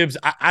collectives.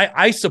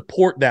 I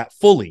support that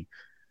fully.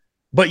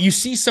 But you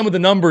see some of the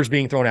numbers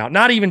being thrown out,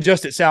 not even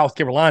just at South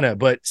Carolina,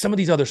 but some of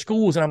these other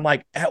schools. And I'm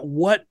like, at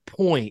what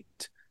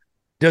point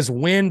does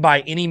win by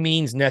any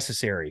means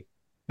necessary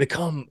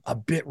become a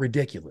bit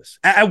ridiculous?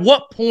 At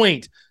what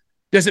point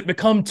does it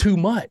become too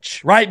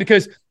much, right?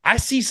 Because I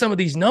see some of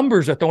these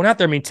numbers are thrown out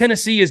there. I mean,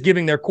 Tennessee is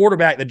giving their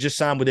quarterback that just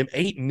signed with him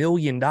 $8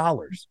 million.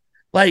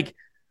 Like,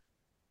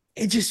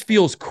 it just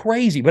feels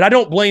crazy. But I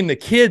don't blame the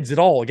kids at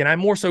all. Again, I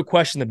more so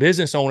question the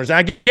business owners.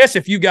 I guess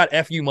if you got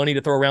FU money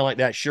to throw around like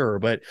that, sure.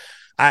 But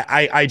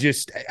I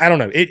don't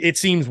know. It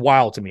seems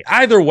wild to me.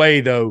 Either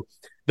way, though,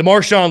 the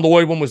Marshawn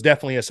Lloyd one was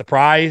definitely a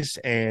surprise.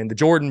 And the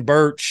Jordan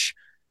Birch,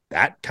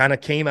 that kind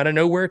of came out of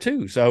nowhere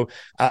too. So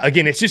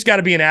again, it's just got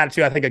to be an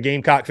attitude. I think of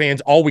Gamecock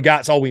fans, all we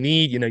got is all we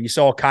need. You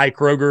saw Kai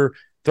Kroger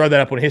throw that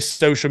up on his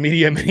social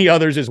media and many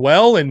others as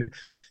well. And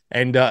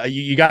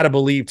you got to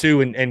believe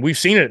too. And we've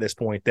seen it at this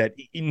point that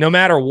no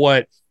matter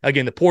what,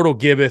 again, the portal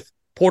giveth,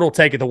 portal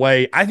taketh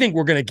away. I think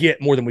we're going to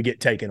get more than we get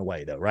taken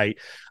away though. Right.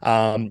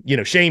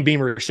 Shane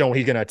Beamer is showing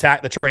he's going to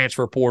attack the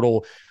transfer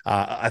portal.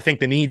 I think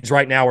the needs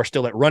right now are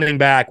still at running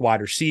back, wide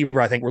receiver.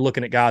 I think we're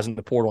looking at guys in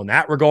the portal in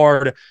that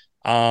regard.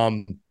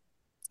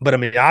 But I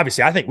mean,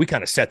 obviously, I think we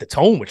kind of set the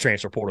tone with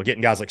transfer portal,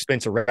 getting guys like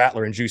Spencer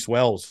Rattler and Juice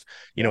Wells,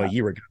 a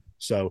year ago.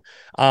 So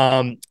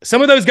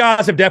some of those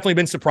guys have definitely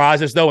been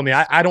surprises, though. I mean,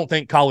 I don't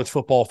think college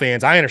football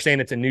fans, I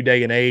understand it's a new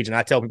day and age, and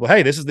I tell people,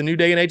 hey, this is the new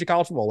day and age of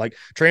college football. Like,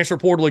 transfer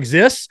portal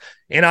exists,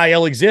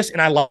 NIL exists,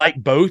 and I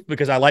like both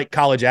because I like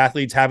college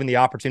athletes having the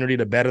opportunity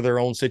to better their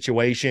own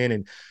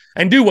situation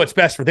and do what's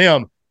best for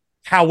them.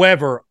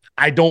 However,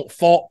 I don't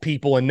fault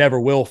people and never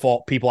will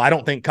fault people. I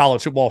don't think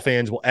college football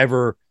fans will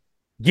ever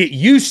get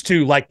used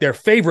to, like, their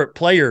favorite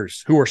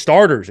players who are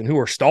starters and who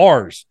are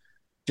stars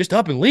just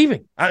up and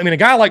leaving. I mean, a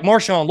guy like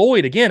Marshawn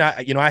Lloyd, again,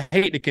 I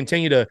hate to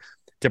continue to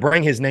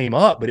bring his name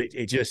up, but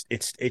it's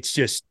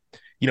just,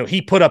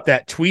 he put up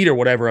that tweet or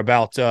whatever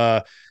about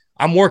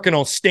I'm working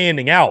on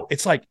standing out.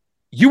 It's like,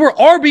 you were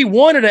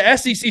RB1 at an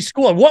SEC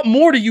school, and what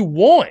more do you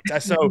want?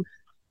 So,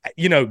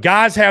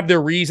 guys have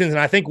their reasons, and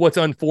I think what's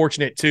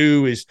unfortunate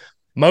too is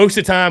most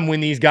of the time when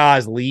these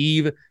guys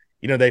leave,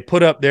 they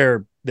put up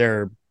their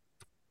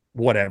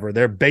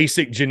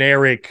basic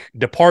generic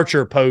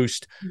departure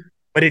post,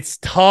 but it's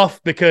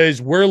tough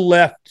because we're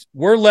left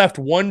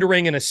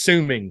wondering and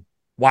assuming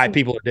why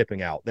people are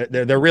dipping out.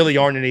 There really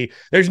aren't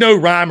there's no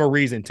rhyme or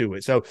reason to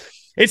it. So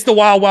it's the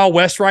wild, wild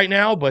west right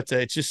now, but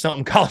it's just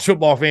something college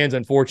football fans,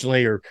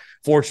 unfortunately, or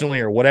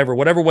fortunately, or whatever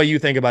way you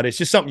think about it, it's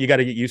just something you got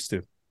to get used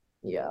to.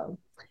 Yeah.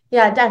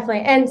 Yeah,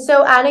 definitely. And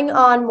so adding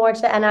on more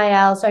to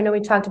NIL, so I know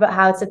we talked about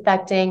how it's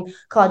affecting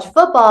college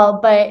football,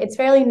 but it's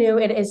fairly new.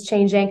 It is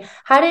changing.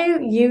 How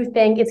do you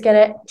think it's going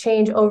to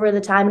change over the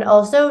time, and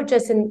also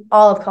just in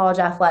all of college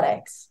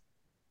athletics?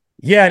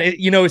 Yeah,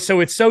 so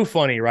it's so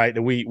funny, right,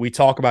 that we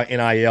talk about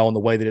NIL and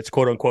the way that it's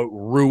quote unquote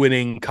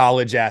ruining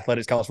college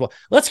athletics, college football.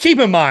 Let's keep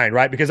in mind,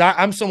 right, because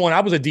I was a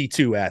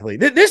D2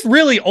 athlete. This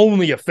really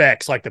only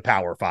affects like the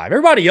Power Five.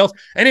 Everybody else,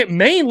 and it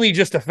mainly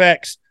just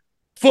affects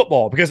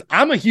football because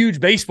I'm a huge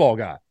baseball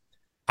guy.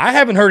 I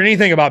haven't heard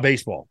anything about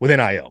baseball with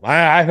NIL.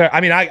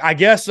 I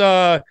guess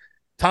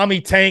Tommy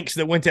Tanks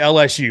that went to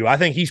LSU. I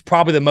think he's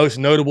probably the most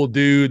notable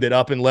dude that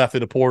up and left of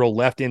the portal,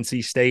 left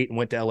NC State and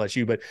went to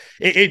LSU. But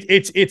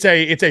it's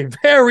a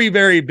very,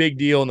 very big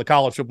deal in the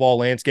college football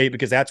landscape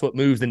because that's what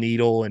moves the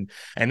needle and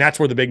that's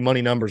where the big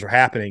money numbers are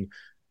happening.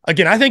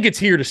 Again, I think it's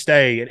here to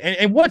stay.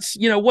 And what's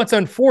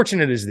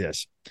unfortunate is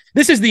this.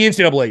 This is the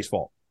NCAA's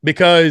fault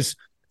because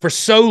for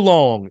so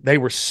long, they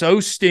were so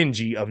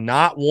stingy of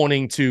not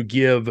wanting to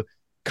give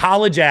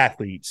college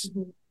athletes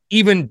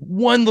even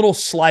one little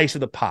slice of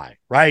the pie,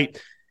 right?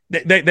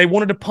 They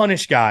wanted to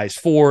punish guys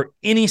for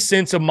any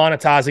sense of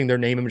monetizing their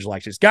name, image,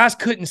 likeness. Guys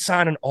couldn't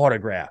sign an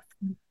autograph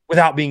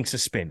without being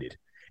suspended.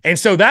 And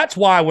so that's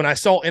why when I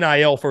saw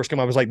NIL first come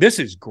up, I was like, this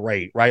is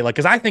great, right? Like,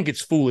 because I think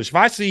it's foolish.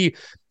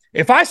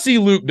 If I see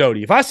Luke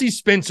Doty, if I see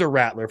Spencer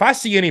Rattler, if I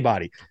see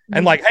anybody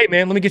and like, hey,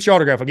 man, let me get your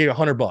autograph. I'll give you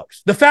 $100.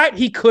 The fact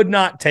he could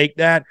not take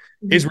that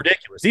is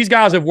ridiculous. These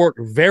guys have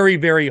worked very,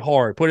 very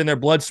hard, put in their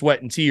blood,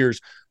 sweat, and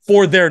tears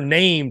for their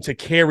name to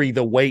carry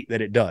the weight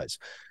that it does.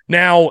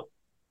 Now,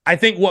 I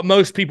think what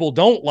most people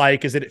don't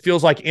like is that it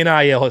feels like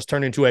NIL has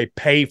turned into a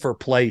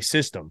pay-for-play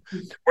system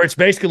where it's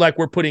basically like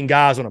we're putting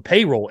guys on a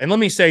payroll. And let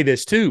me say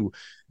this too.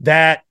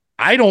 that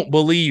I don't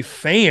believe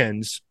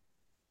fans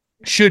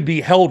should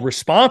be held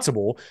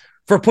responsible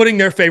for putting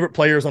their favorite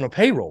players on a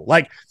payroll.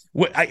 Like,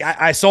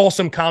 I saw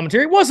some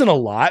commentary. It wasn't a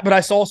lot, but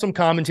I saw some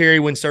commentary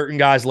when certain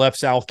guys left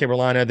South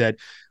Carolina that,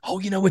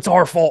 it's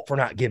our fault for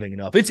not giving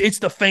enough. It's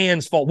the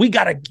fans' fault. We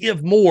got to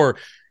give more.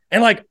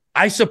 And like,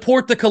 I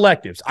support the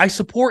collectives. I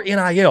support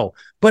NIL.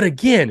 But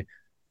again,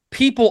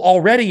 people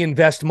already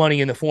invest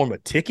money in the form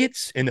of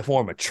tickets, in the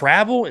form of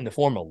travel, in the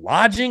form of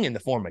lodging, in the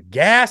form of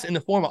gas, in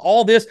the form of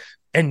all this.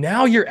 And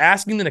now you're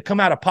asking them to come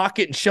out of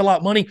pocket and shell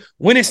out money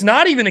when it's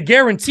not even a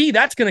guarantee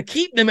that's going to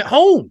keep them at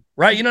home,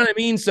 right? You know what I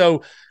mean?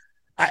 So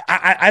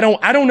I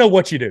don't know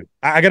what you do.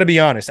 I got to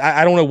be honest.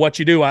 I don't know what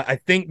you do. I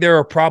think there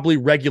are probably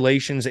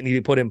regulations that need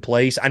to be put in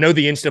place. I know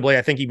the NCAA,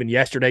 I think even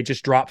yesterday,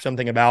 just dropped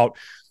something about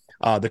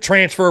the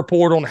transfer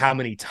portal and how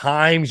many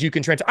times you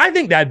can transfer. I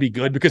think that'd be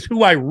good because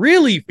who I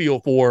really feel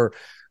for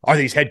are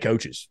these head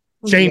coaches,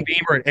 Shane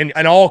Beamer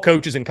and all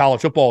coaches in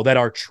college football that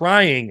are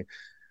trying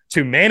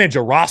to manage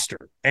a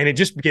roster. And it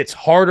just gets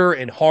harder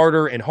and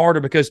harder and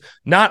harder because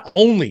not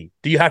only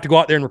do you have to go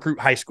out there and recruit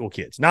high school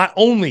kids, not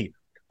only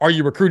are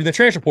you recruiting the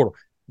transfer portal,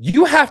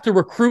 you have to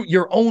recruit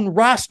your own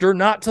roster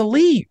not to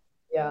leave.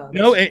 Yeah.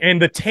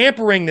 And the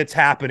tampering that's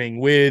happening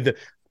with,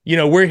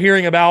 we're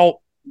hearing about,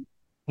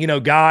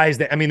 guys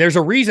that, there's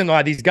a reason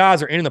why these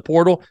guys are in the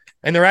portal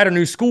and they're at a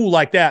new school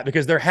like that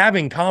because they're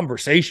having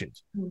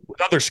conversations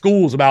with other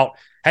schools about,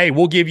 hey,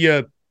 we'll give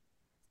you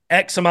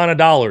X amount of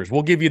dollars.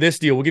 We'll give you this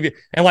deal. We'll give you,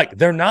 and like,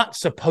 they're not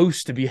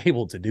supposed to be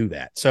able to do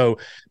that. So,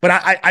 but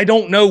I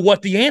don't know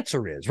what the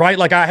answer is, right?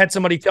 Like I had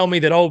somebody tell me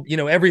that,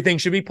 everything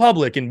should be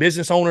public and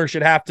business owners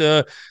should have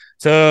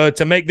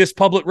to make this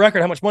public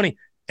record, how much money.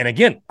 And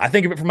again, I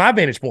think of it from my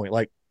vantage point,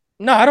 like,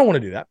 no, I don't want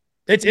to do that.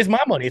 It's my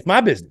money. It's my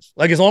business.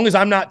 Like, as long as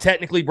I'm not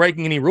technically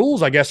breaking any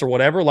rules, I guess, or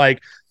whatever,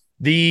 like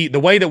the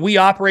way that we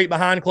operate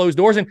behind closed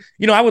doors. And,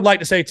 I would like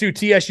to say too,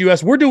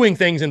 TSUS, we're doing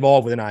things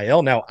involved with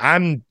NIL. Now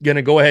I'm going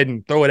to go ahead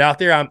and throw it out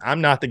there.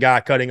 I'm not the guy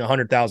cutting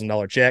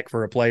 $100,000 check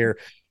for a player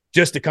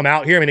just to come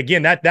out here.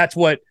 Again, that's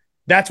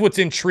what's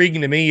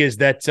intriguing to me is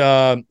that,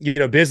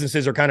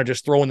 businesses are kind of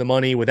just throwing the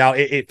money without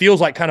it feels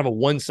like kind of a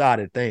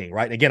one-sided thing,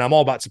 right? And again, I'm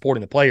all about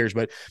supporting the players,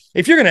 but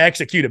if you're going to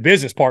execute a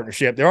business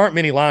partnership, there aren't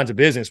many lines of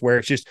business where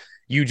it's just,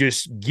 you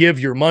just give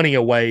your money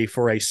away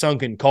for a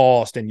sunken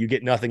cost and you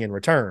get nothing in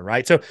return,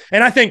 right? So,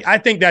 and I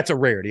think that's a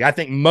rarity. I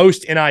think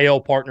most NIL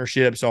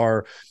partnerships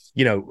are,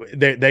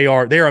 they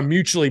are a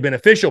mutually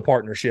beneficial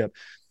partnership.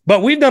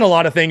 But we've done a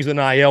lot of things with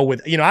NIL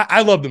with,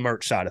 I love the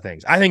merch side of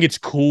things. I think it's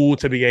cool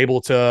to be able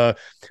to,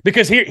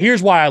 because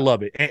here's why I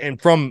love it. And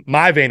from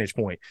my vantage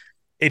point,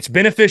 it's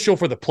beneficial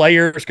for the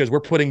players because we're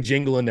putting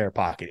jingle in their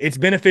pocket. It's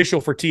beneficial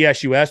for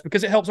TSUS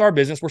because it helps our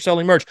business. We're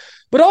selling merch,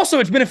 but also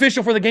it's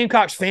beneficial for the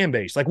Gamecocks fan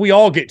base. Like, we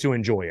all get to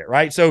enjoy it,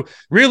 right? So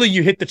really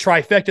you hit the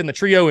trifecta and the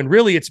trio, and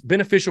really it's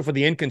beneficial for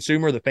the end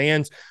consumer, the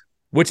fans,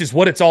 which is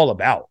what it's all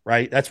about,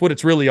 right? That's what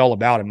it's really all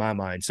about in my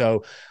mind.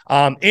 So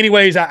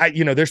anyways,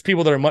 there's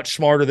people that are much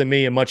smarter than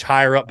me and much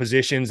higher up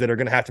positions that are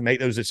going to have to make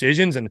those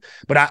decisions.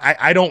 But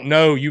I don't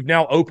know. You've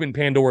now opened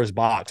Pandora's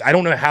box. I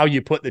don't know how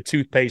you put the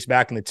toothpaste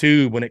back in the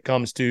tube when it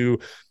comes to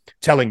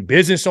telling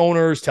business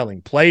owners,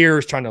 telling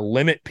players, trying to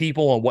limit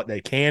people on what they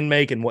can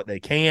make and what they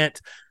can't.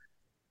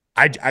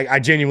 I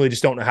genuinely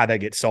just don't know how that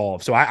gets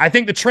solved. So I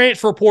think the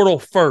transfer portal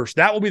first,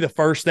 that will be the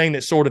first thing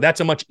that's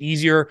a much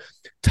easier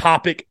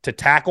topic to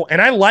tackle.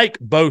 And I like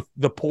both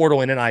the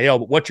portal and NIL,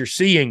 but what you're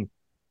seeing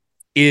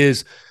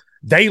is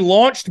they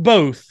launched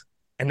both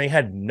and they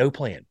had no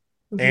plan.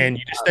 Mm-hmm. And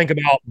you just think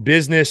about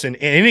business and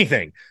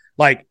anything.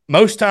 Like,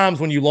 most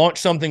times when you launch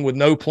something with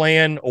no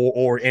plan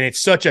and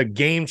it's such a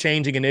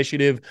game-changing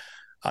initiative,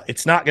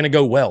 it's not going to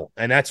go well.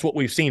 And that's what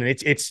we've seen. And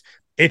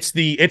it's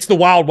the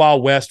wild,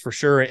 wild west for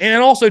sure.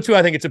 And also too,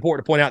 I think it's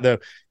important to point out though,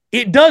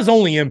 it does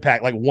only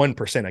impact like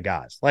 1% of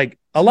guys. Like,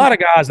 a lot of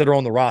guys that are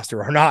on the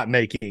roster are not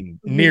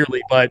making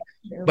nearly, but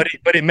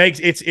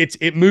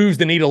it moves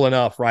the needle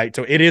enough, right?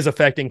 So it is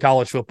affecting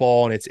college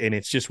football, and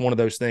it's just one of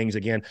those things.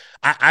 Again,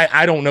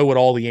 I don't know what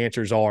all the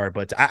answers are,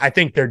 but I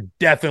think there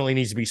definitely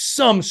needs to be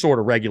some sort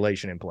of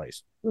regulation in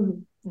place.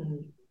 Mm-hmm. Mm-hmm.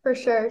 For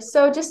sure.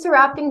 So just to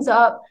wrap things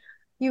up,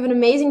 you have an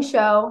amazing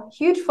show,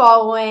 huge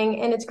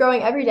following, and it's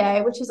growing every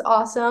day, which is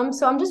awesome.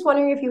 So I'm just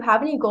wondering if you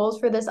have any goals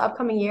for this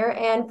upcoming year.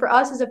 And for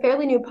us, as a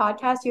fairly new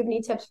podcast, do you have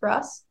any tips for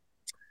us?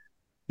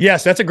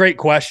 Yes, that's a great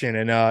question.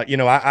 And,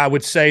 I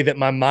would say that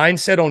my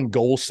mindset on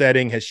goal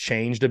setting has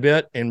changed a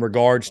bit in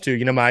regards to,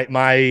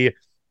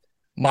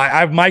 I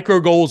have micro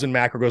goals and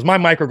macro goals. My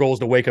micro goal is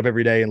to wake up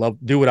every day and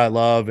do what I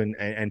love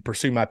and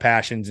pursue my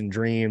passions and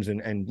dreams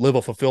and live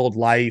a fulfilled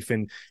life.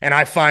 And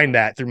I find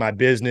that through my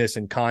business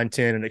and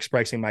content and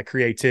expressing my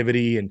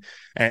creativity and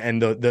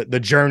the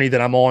journey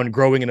that I'm on,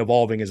 growing and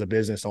evolving as a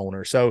business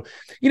owner. So,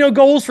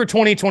 goals for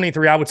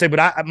 2023, I would say,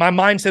 but my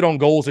mindset on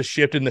goals has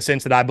shifted in the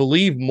sense that I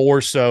believe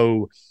more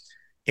so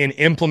in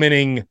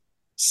implementing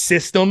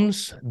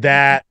systems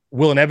that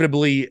will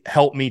inevitably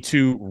help me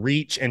to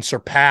reach and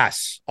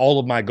surpass all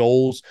of my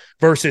goals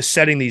versus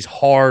setting these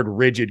hard,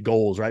 rigid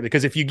goals, right?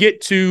 Because if you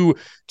get too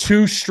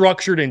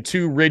structured and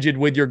too rigid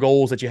with your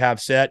goals that you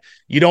have set,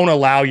 you don't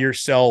allow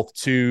yourself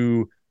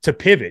to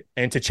pivot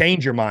and to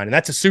change your mind. And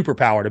that's a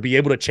superpower, to be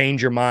able to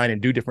change your mind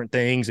and do different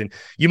things. And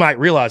you might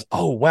realize,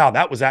 oh, wow,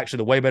 that was actually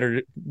the way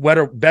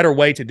better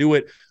way to do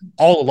it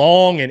all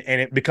along. And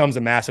it becomes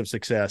a massive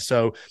success.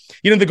 So,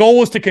 the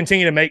goal is to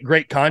continue to make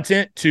great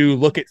content, to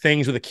look at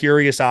things with a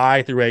curious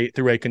eye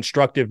through a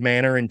constructive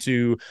manner, and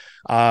to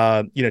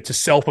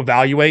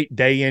self-evaluate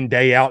day in,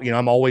 day out.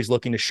 I'm always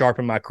looking to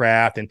sharpen my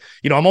craft, and,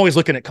 I'm always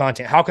looking at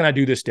content. How can I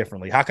do this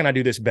differently? How can I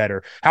do this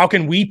better? How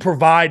can we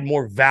provide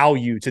more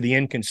value to the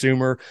end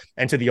consumer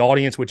and to the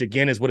audience, which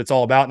again is what it's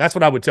all about. And that's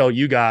what I would tell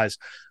you guys.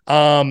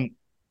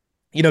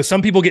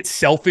 Some people get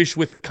selfish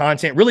with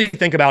content. Really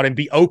think about and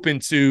be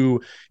open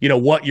to,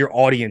 what your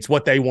audience,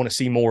 what they want to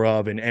see more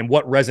of, and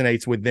what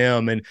resonates with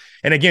them. And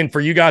again, for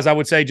you guys, I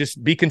would say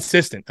just be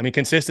consistent. I mean,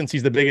 consistency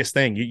is the biggest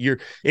thing.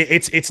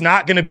 It's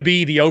not going to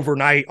be the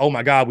overnight, oh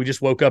my God, we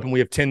just woke up and we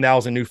have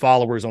 10,000 new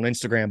followers on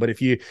Instagram. But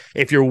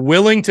if you're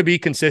willing to be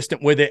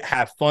consistent with it,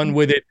 have fun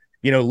with it,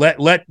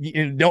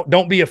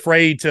 don't be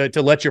afraid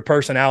to let your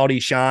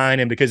personality shine.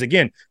 And because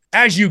again,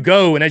 as you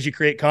go and as you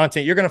create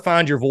content, you're going to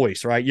find your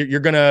voice, right? You're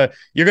going to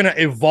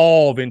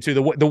evolve into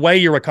the way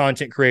you're a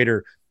content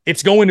creator.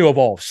 It's going to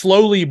evolve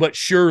slowly, but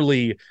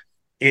surely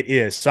it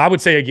is. So I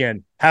would say,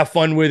 again, have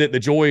fun with it. The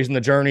joy is in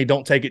the journey.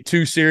 Don't take it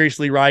too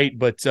seriously, right?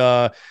 But,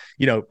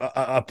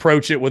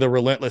 approach it with a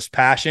relentless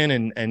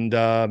passion and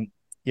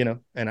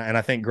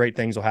I think great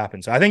things will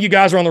happen. So I think you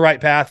guys are on the right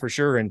path for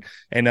sure. And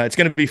it's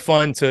going to be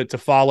fun to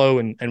follow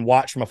and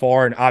watch from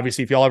afar. And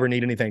obviously, if y'all ever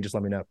need anything, just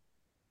let me know.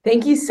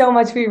 Thank you so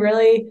much. We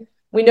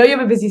know you have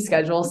a busy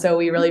schedule, so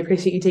we really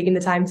appreciate you taking the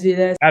time to do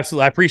this.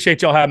 Absolutely. I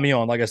appreciate y'all having me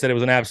on. Like I said, it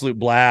was an absolute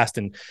blast.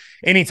 And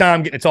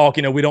anytime getting to talk,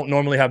 we don't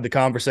normally have the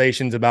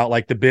conversations about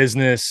like the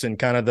business and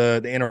kind of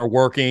the inner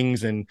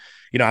workings. And,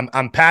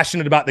 I'm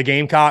passionate about the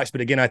Gamecocks, but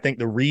again, I think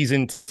the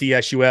reason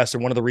TSUS, or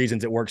one of the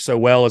reasons it works so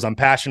well, is I'm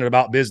passionate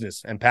about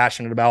business and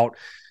passionate about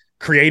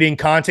creating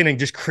content and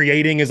just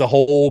creating as a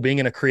whole, being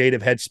in a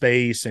creative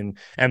headspace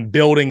and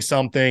building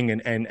something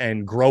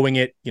and growing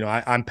it.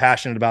 I'm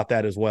passionate about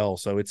that as well.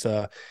 So it's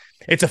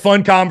a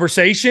fun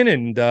conversation,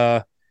 and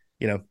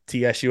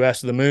TSUS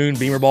to the moon,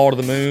 Beamer ball to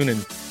the moon,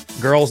 and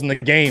girls in the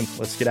game.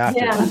 Let's get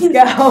after it. Let's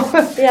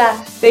go. Yeah.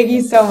 Thank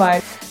you so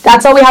much.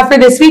 That's all we have for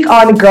this week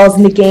on Girls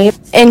in the Game.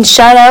 And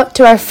shout out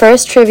to our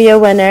first trivia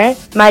winner,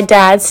 my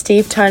dad,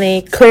 Steve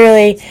Tunney.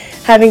 Clearly,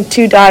 having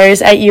 2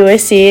 daughters at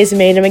USC has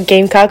made him a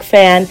Gamecock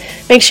fan.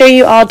 Make sure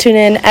you all tune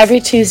in every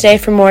Tuesday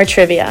for more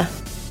trivia.